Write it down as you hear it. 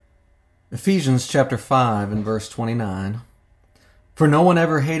Ephesians chapter 5 and verse 29. For no one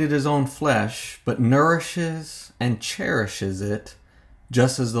ever hated his own flesh, but nourishes and cherishes it,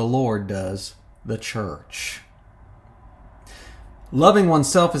 just as the Lord does the church. Loving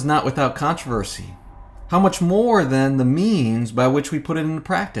oneself is not without controversy. How much more, then, the means by which we put it into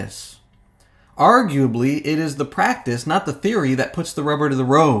practice? Arguably, it is the practice, not the theory, that puts the rubber to the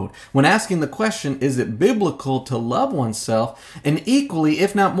road. When asking the question, is it biblical to love oneself? An equally,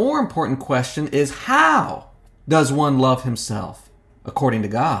 if not more important question is, how does one love himself according to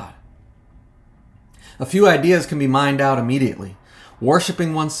God? A few ideas can be mined out immediately.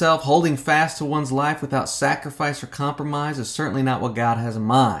 Worshipping oneself, holding fast to one's life without sacrifice or compromise is certainly not what God has in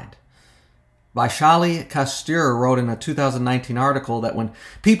mind. Vaishali Kastur wrote in a 2019 article that when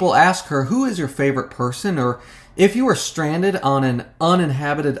people ask her, who is your favorite person? Or if you were stranded on an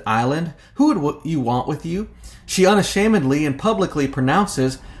uninhabited island, who would you want with you? She unashamedly and publicly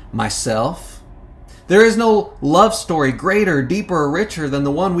pronounces, myself. There is no love story greater, deeper, or richer than the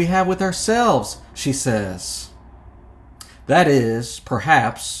one we have with ourselves, she says. That is,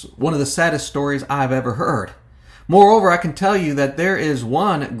 perhaps, one of the saddest stories I've ever heard. Moreover, I can tell you that there is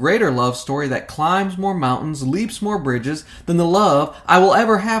one greater love story that climbs more mountains, leaps more bridges than the love I will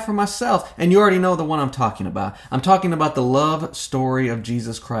ever have for myself. And you already know the one I'm talking about. I'm talking about the love story of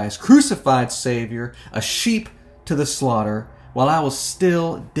Jesus Christ, crucified Savior, a sheep to the slaughter, while I was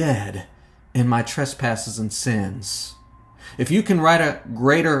still dead in my trespasses and sins. If you can write a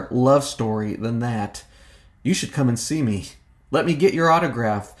greater love story than that, you should come and see me. Let me get your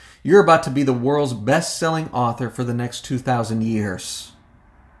autograph. You're about to be the world's best-selling author for the next 2,000 years.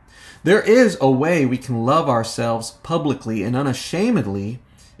 There is a way we can love ourselves publicly and unashamedly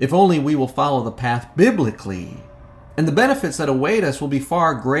if only we will follow the path biblically. And the benefits that await us will be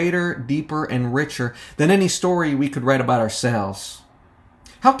far greater, deeper, and richer than any story we could write about ourselves.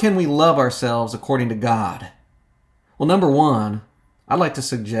 How can we love ourselves according to God? Well, number one, I'd like to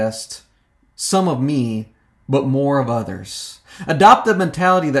suggest some of me, but more of others. Adopt the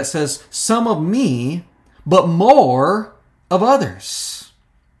mentality that says some of me, but more of others.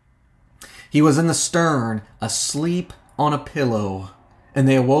 He was in the stern, asleep on a pillow, and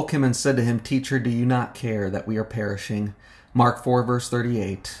they awoke him and said to him, Teacher, do you not care that we are perishing? Mark 4, verse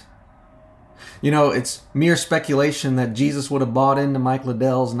 38. You know, it's mere speculation that Jesus would have bought into Mike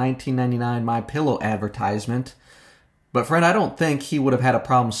Lindell's 1999 My Pillow advertisement. But friend, I don't think he would have had a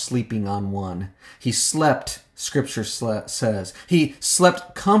problem sleeping on one. He slept, Scripture says. He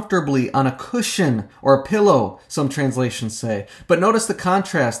slept comfortably on a cushion or a pillow, some translations say. But notice the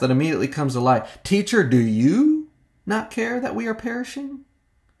contrast that immediately comes to light. Teacher, do you not care that we are perishing?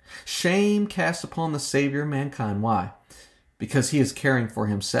 Shame cast upon the Savior of mankind. Why? Because he is caring for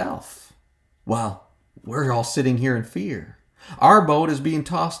himself. Well, we're all sitting here in fear. Our boat is being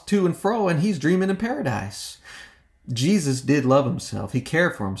tossed to and fro, and he's dreaming in paradise. Jesus did love himself. He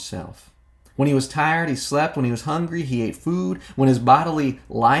cared for himself. When he was tired, he slept. When he was hungry, he ate food. When his bodily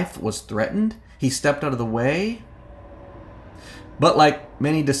life was threatened, he stepped out of the way. But like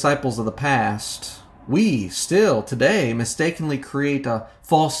many disciples of the past, we still today mistakenly create a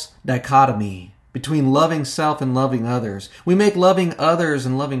false dichotomy between loving self and loving others. We make loving others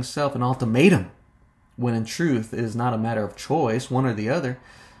and loving self an ultimatum, when in truth it is not a matter of choice, one or the other,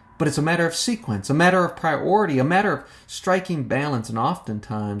 but it's a matter of sequence, a matter of priority, a matter of striking balance, and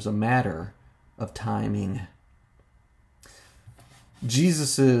oftentimes a matter of timing.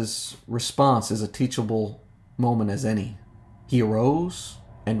 Jesus' response is a teachable moment as any. He arose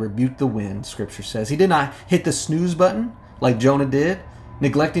and rebuked the wind, Scripture says. He did not hit the snooze button like Jonah did,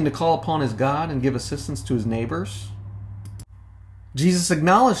 neglecting to call upon his God and give assistance to his neighbors. Jesus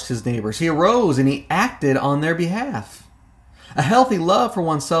acknowledged his neighbors. He arose and he acted on their behalf. A healthy love for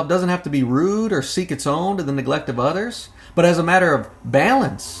oneself doesn't have to be rude or seek its own to the neglect of others, but as a matter of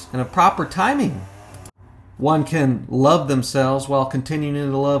balance and of proper timing. One can love themselves while continuing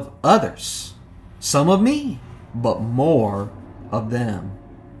to love others. Some of me, but more of them.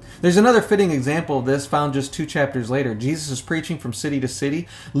 There's another fitting example of this found just 2 chapters later. Jesus is preaching from city to city.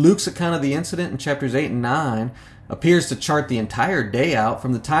 Luke's account of the incident in chapters 8 and 9 appears to chart the entire day out,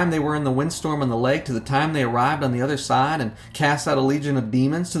 from the time they were in the windstorm on the lake to the time they arrived on the other side and cast out a legion of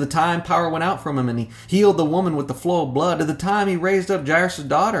demons, to the time power went out from him and he healed the woman with the flow of blood, to the time he raised up Jairus'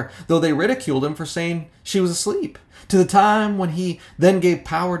 daughter, though they ridiculed him for saying she was asleep, to the time when he then gave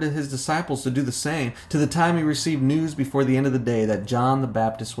power to his disciples to do the same, to the time he received news before the end of the day that John the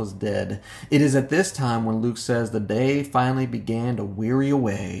Baptist was dead. It is at this time when Luke says the day finally began to weary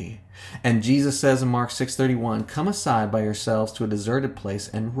away. And Jesus says in Mark 6:31, come aside by yourselves to a deserted place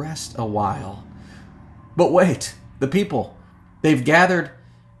and rest a while. But wait, the people, they've gathered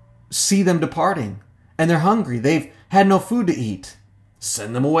see them departing, and they're hungry. They've had no food to eat.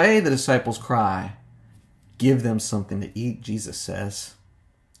 Send them away, the disciples cry. Give them something to eat, Jesus says.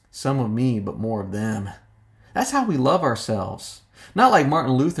 Some of me, but more of them. That's how we love ourselves. Not like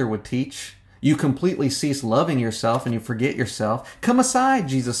Martin Luther would teach. You completely cease loving yourself and you forget yourself. Come aside,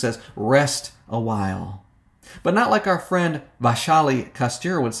 Jesus says. Rest a while. But not like our friend Vaishali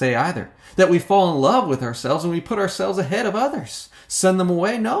Kastura would say either. That we fall in love with ourselves and we put ourselves ahead of others. Send them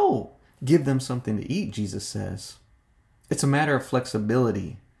away? No. Give them something to eat, Jesus says. It's a matter of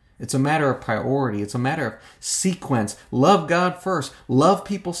flexibility. It's a matter of priority. It's a matter of sequence. Love God first. Love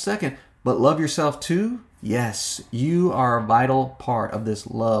people second. But love yourself too? Yes, you are a vital part of this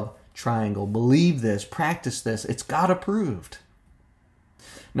love triangle. Believe this. Practice this. It's God approved.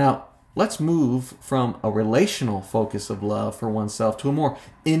 Now, let's move from a relational focus of love for oneself to a more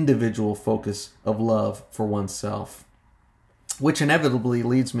individual focus of love for oneself, which inevitably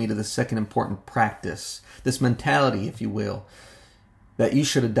leads me to the second important practice, this mentality, if you will, that you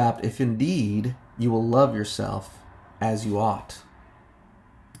should adopt if indeed you will love yourself as you ought.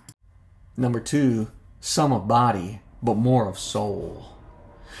 Number 2, some of body, but more of soul.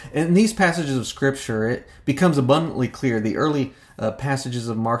 In these passages of Scripture, it becomes abundantly clear, the early passages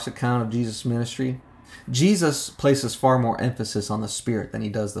of Mark's account of Jesus' ministry, Jesus places far more emphasis on the spirit than he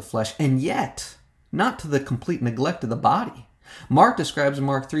does the flesh, and yet not to the complete neglect of the body. Mark describes in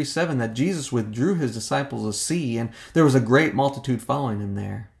Mark 3:7 that Jesus withdrew his disciples to sea, and there was a great multitude following him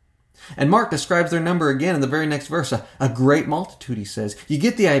there. And Mark describes their number again in the very next verse, a great multitude, he says. You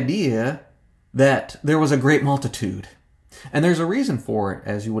get the idea that there was a great multitude. And there's a reason for it,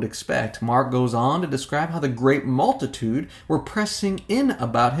 as you would expect. Mark goes on to describe how the great multitude were pressing in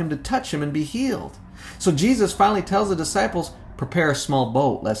about him to touch him and be healed. So Jesus finally tells the disciples, prepare a small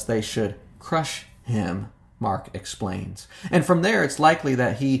boat lest they should crush him, Mark explains. And from there, it's likely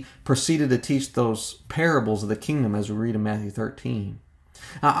that he proceeded to teach those parables of the kingdom as we read in Matthew 13.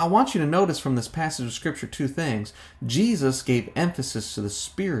 Now, I want you to notice from this passage of Scripture 2 things. Jesus gave emphasis to the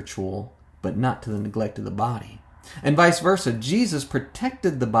spiritual, but not to the neglect of the body. And vice versa, Jesus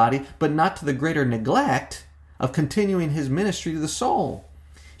protected the body, but not to the greater neglect of continuing his ministry to the soul.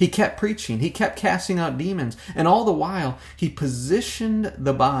 He kept preaching, he kept casting out demons, and all the while, he positioned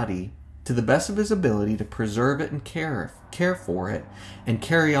the body to the best of his ability to preserve it and care for it, and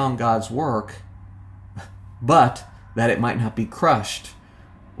carry on God's work, but that it might not be crushed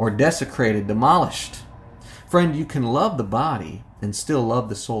or desecrated, demolished. Friend, you can love the body and still love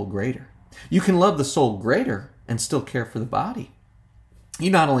the soul greater. You can love the soul greater and still care for the body.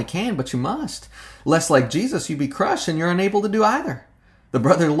 You not only can, but you must. Lest like Jesus, you be crushed and you're unable to do either. The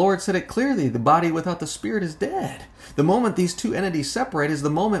brother Lord said it clearly, the body without the spirit is dead. The moment these two entities separate is the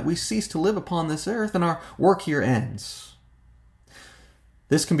moment we cease to live upon this earth and our work here ends.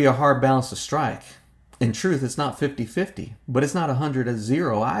 This can be a hard balance to strike. In truth, it's not 50-50, but it's not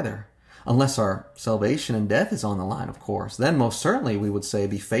 100-0 either. Unless our salvation and death is on the line, of course. Then most certainly we would say,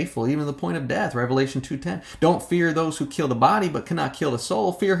 be faithful even to the point of death. Revelation 2:10. Don't fear those who kill the body but cannot kill the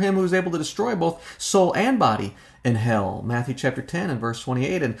soul. Fear him who is able to destroy both soul and body in hell. Matthew chapter 10 and verse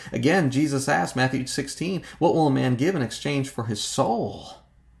 28. And again, Jesus asked, Matthew 16, what will a man give in exchange for his soul?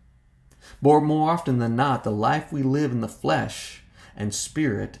 But more often than not, the life we live in the flesh and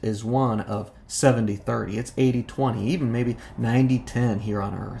spirit is one of 70-30. It's 80-20, even maybe 90-10 here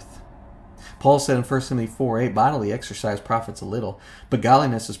on earth. Paul said in 1 Timothy 4:8, bodily exercise profits a little, but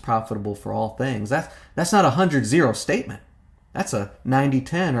godliness is profitable for all things. That's not a 100-0 statement. That's a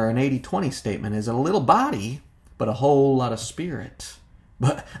 90-10 or an 80-20 statement. Is it a little body, but a whole lot of spirit?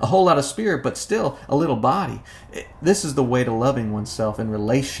 But a whole lot of spirit, but still a little body. This is the way to loving oneself in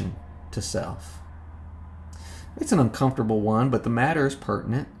relation to self. It's an uncomfortable one, but the matter is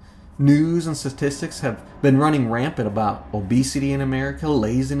pertinent. News and statistics have been running rampant about obesity in America,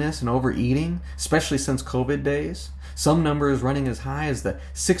 laziness, and overeating, especially since COVID days. Some numbers running as high as the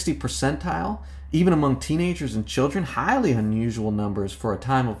 60th percentile, even among teenagers and children. Highly unusual numbers for a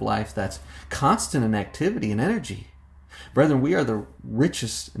time of life that's constant in activity and energy. Brethren, we are the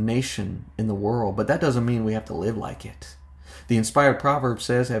richest nation in the world, but that doesn't mean we have to live like it. The inspired proverb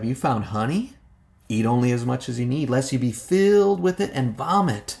says, have you found honey? Eat only as much as you need, lest you be filled with it and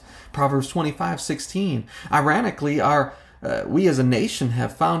vomit. Proverbs 25:16. Ironically, we as a nation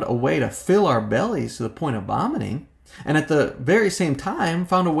have found a way to fill our bellies to the point of vomiting, and at the very same time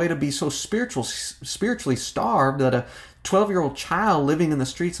found a way to be so spiritually starved that a 12-year-old child living in the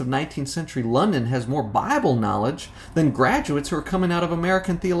streets of 19th century London has more Bible knowledge than graduates who are coming out of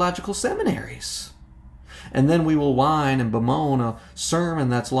American theological seminaries. And then we will whine and bemoan a sermon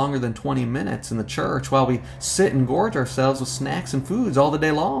that's longer than 20 minutes in the church while we sit and gorge ourselves with snacks and foods all the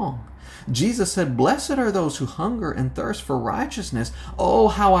day long. Jesus said, "Blessed are those who hunger and thirst for righteousness. Oh,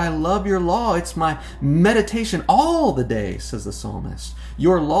 how I love your law. It's my meditation all the day," says the psalmist.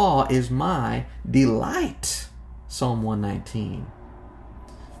 "Your law is my delight." Psalm 119.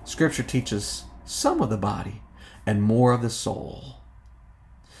 Scripture teaches some of the body and more of the soul.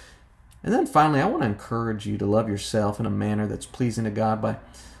 And then finally, I want to encourage you to love yourself in a manner that's pleasing to God by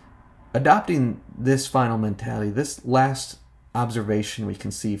adopting this final mentality, this last observation we can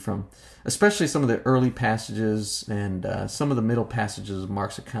see from especially some of the early passages and some of the middle passages of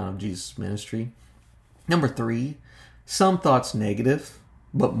Mark's account of Jesus' ministry. Number 3, some thoughts negative,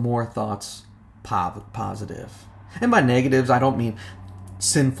 but more thoughts positive. And by negatives, I don't mean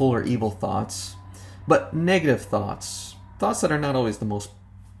sinful or evil thoughts, but negative thoughts that are not always the most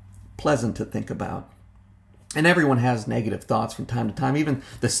pleasant to think about. And everyone has negative thoughts from time to time. Even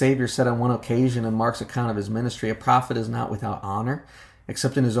the Savior said on one occasion in Mark's account of his ministry, "A prophet is not without honor,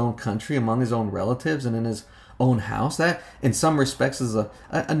 except in his own country, among his own relatives, and in his own house." That, in some respects, is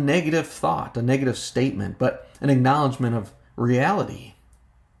a negative thought, a negative statement, but an acknowledgement of reality.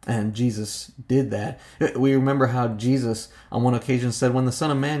 And Jesus did that. We remember how Jesus, on one occasion, said, "When the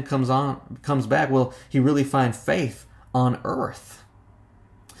Son of Man comes back, will he really find faith on earth?"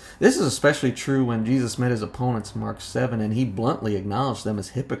 This is especially true when Jesus met his opponents in Mark 7, and he bluntly acknowledged them as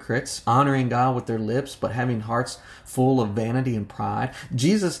hypocrites, honoring God with their lips, but having hearts full of vanity and pride.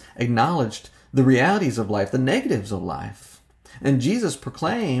 Jesus acknowledged the realities of life, the negatives of life. And Jesus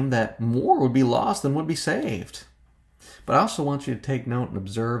proclaimed that more would be lost than would be saved. But I also want you to take note and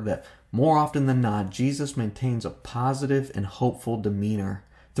observe that more often than not, Jesus maintains a positive and hopeful demeanor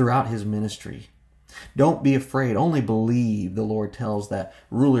throughout his ministry. Don't be afraid, only believe, the Lord tells that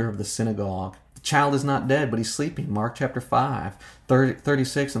ruler of the synagogue. The child is not dead, but he's sleeping. Mark chapter 5,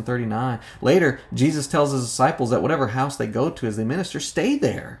 36 and 39. Later, Jesus tells his disciples that whatever house they go to as they minister, stay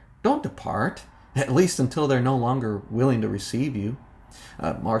there. Don't depart, at least until they're no longer willing to receive you.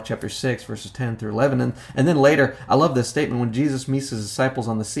 Mark chapter 6, verses 10 through 11. And then later, I love this statement, when Jesus meets his disciples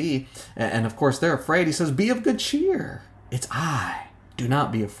on the sea, and of course they're afraid, he says, "Be of good cheer. It's I. Do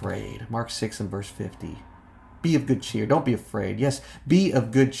not be afraid." Mark 6 and verse 50. Be of good cheer. Don't be afraid. Yes, be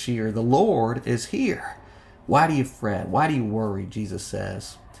of good cheer. The Lord is here. Why do you fret? Why do you worry? Jesus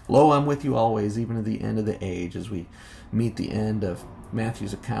says. "Lo, I'm with you always, even to the end of the age," as we meet the end of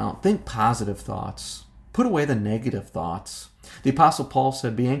Matthew's account. Think positive thoughts. Put away the negative thoughts. The Apostle Paul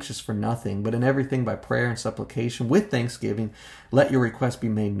said, "Be anxious for nothing, but in everything by prayer and supplication, with thanksgiving, let your requests be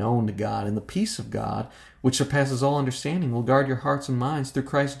made known to God. And the peace of God, which surpasses all understanding, will guard your hearts and minds through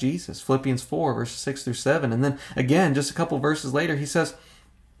Christ Jesus." Philippians 4, verses 6 through 7. And then again, just a couple verses later, he says,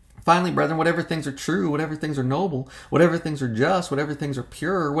 "Finally, brethren, whatever things are true, whatever things are noble, whatever things are just, whatever things are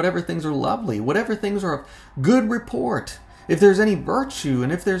pure, whatever things are lovely, whatever things are of good report, if there's any virtue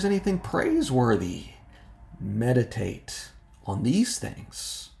and if there's anything praiseworthy, meditate on these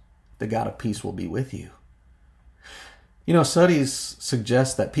things. The God of peace will be with you." You know, studies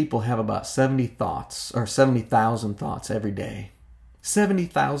suggest that people have about 70,000 thoughts every day.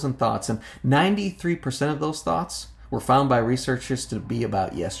 70,000 thoughts, and 93% of those thoughts were found by researchers to be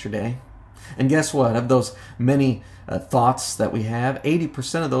about yesterday. And guess what? Of those many thoughts that we have,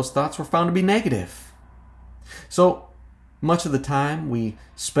 80% of those thoughts were found to be negative. So much of the time we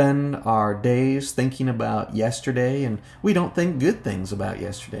spend our days thinking about yesterday, and we don't think good things about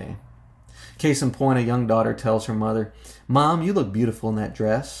yesterday. Case in point, a young daughter tells her mother, "Mom, you look beautiful in that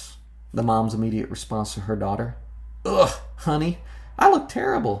dress." The mom's immediate response to her daughter, "Ugh, honey, I look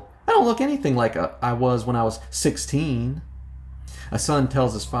terrible. I don't look anything like I was when I was 16. A son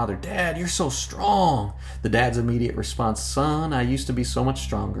tells his father, "Dad, you're so strong." The dad's immediate response, "Son, I used to be so much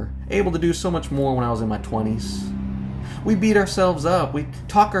stronger, able to do so much more when I was in my 20s. We beat ourselves up. We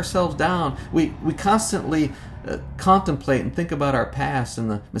talk ourselves down. We constantly contemplate and think about our past and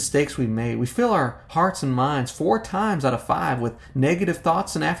the mistakes we made. We fill our hearts and minds 4 times out of 5 with negative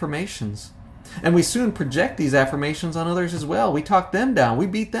thoughts and affirmations. And we soon project these affirmations on others as well. We talk them down. We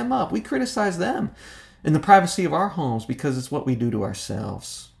beat them up. We criticize them in the privacy of our homes because it's what we do to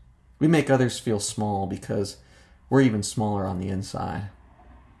ourselves. We make others feel small because we're even smaller on the inside."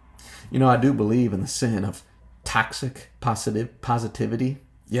 You know, I do believe in the sin of toxic positivity.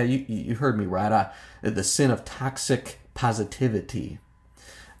 Yeah, you heard me right. The sin of toxic positivity.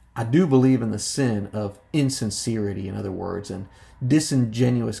 I do believe in the sin of insincerity, in other words, and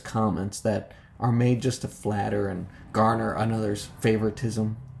disingenuous comments that are made just to flatter and garner another's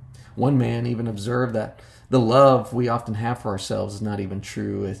favoritism. One man even observed that The love we often have for ourselves is not even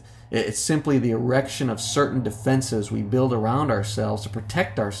true. It's simply the erection of certain defenses we build around ourselves to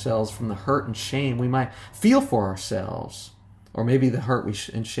protect ourselves from the hurt and shame we might feel for ourselves, or maybe the hurt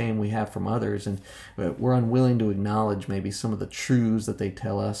and shame we have from others, and we're unwilling to acknowledge maybe some of the truths that they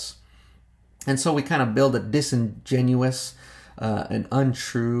tell us. And so we kind of build a disingenuous and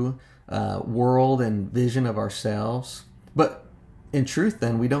untrue world and vision of ourselves. But in truth,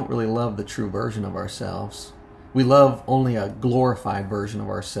 then, we don't really love the true version of ourselves. We love only a glorified version of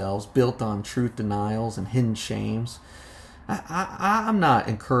ourselves, built on truth denials and hidden shames. I'm not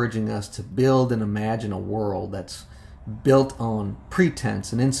encouraging us to build and imagine a world that's built on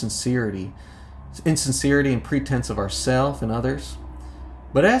pretense and insincerity and pretense of ourselves and others.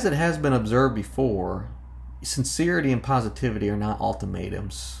 But as it has been observed before, sincerity and positivity are not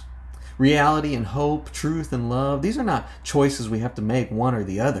ultimatums. Reality and hope, truth and love, these are not choices we have to make, one or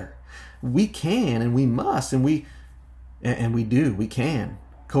the other. We can and we must and we can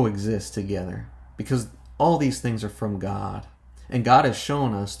coexist together, because all these things are from God. And God has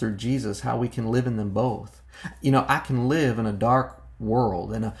shown us through Jesus how we can live in them both. I can live in a dark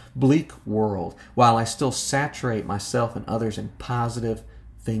world, in a bleak world, while I still saturate myself and others in positive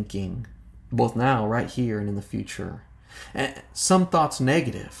thinking, both now, right here, and in the future. And some thoughts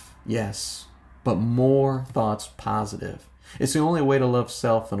negative, yes, but more thoughts positive. It's the only way to love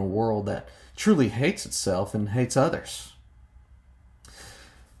self in a world that truly hates itself and hates others.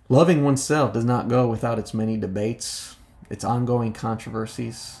 Loving oneself does not go without its many debates, its ongoing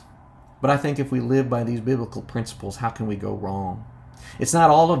controversies. But I think if we live by these biblical principles, how can we go wrong? It's not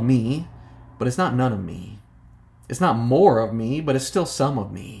all of me, but it's not none of me. It's not more of me, but it's still some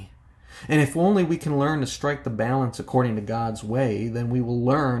of me. And if only we can learn to strike the balance according to God's way, then we will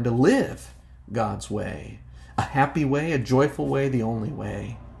learn to live God's way. A happy way, a joyful way, the only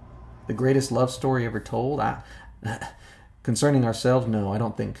way. The greatest love story ever told? Concerning ourselves, no, I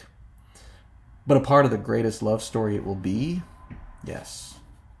don't think. But a part of the greatest love story it will be? Yes.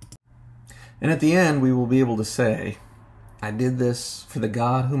 And at the end, we will be able to say, I did this for the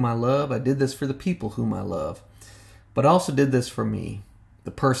God whom I love. I did this for the people whom I love. But I also did this for me,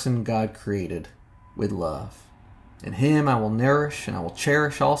 the person God created with love. And him I will nourish and I will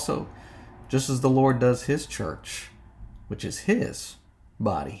cherish also, just as the Lord does his church, which is his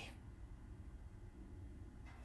body.